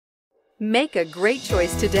Make a great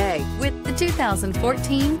choice today with the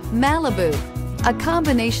 2014 Malibu. A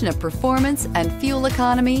combination of performance and fuel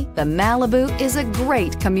economy, the Malibu is a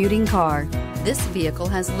great commuting car. This vehicle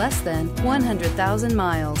has less than 100,000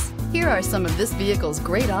 miles. Here are some of this vehicle's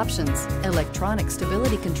great options: electronic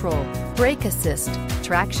stability control, brake assist,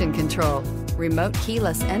 traction control, remote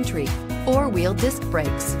keyless entry, four-wheel disc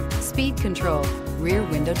brakes, speed control, rear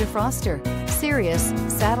window defroster, Sirius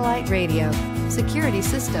satellite radio, security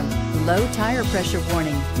system, low tire pressure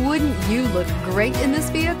warning. Wouldn't you look great in this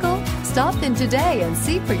vehicle? Stop in today and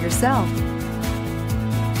see for yourself.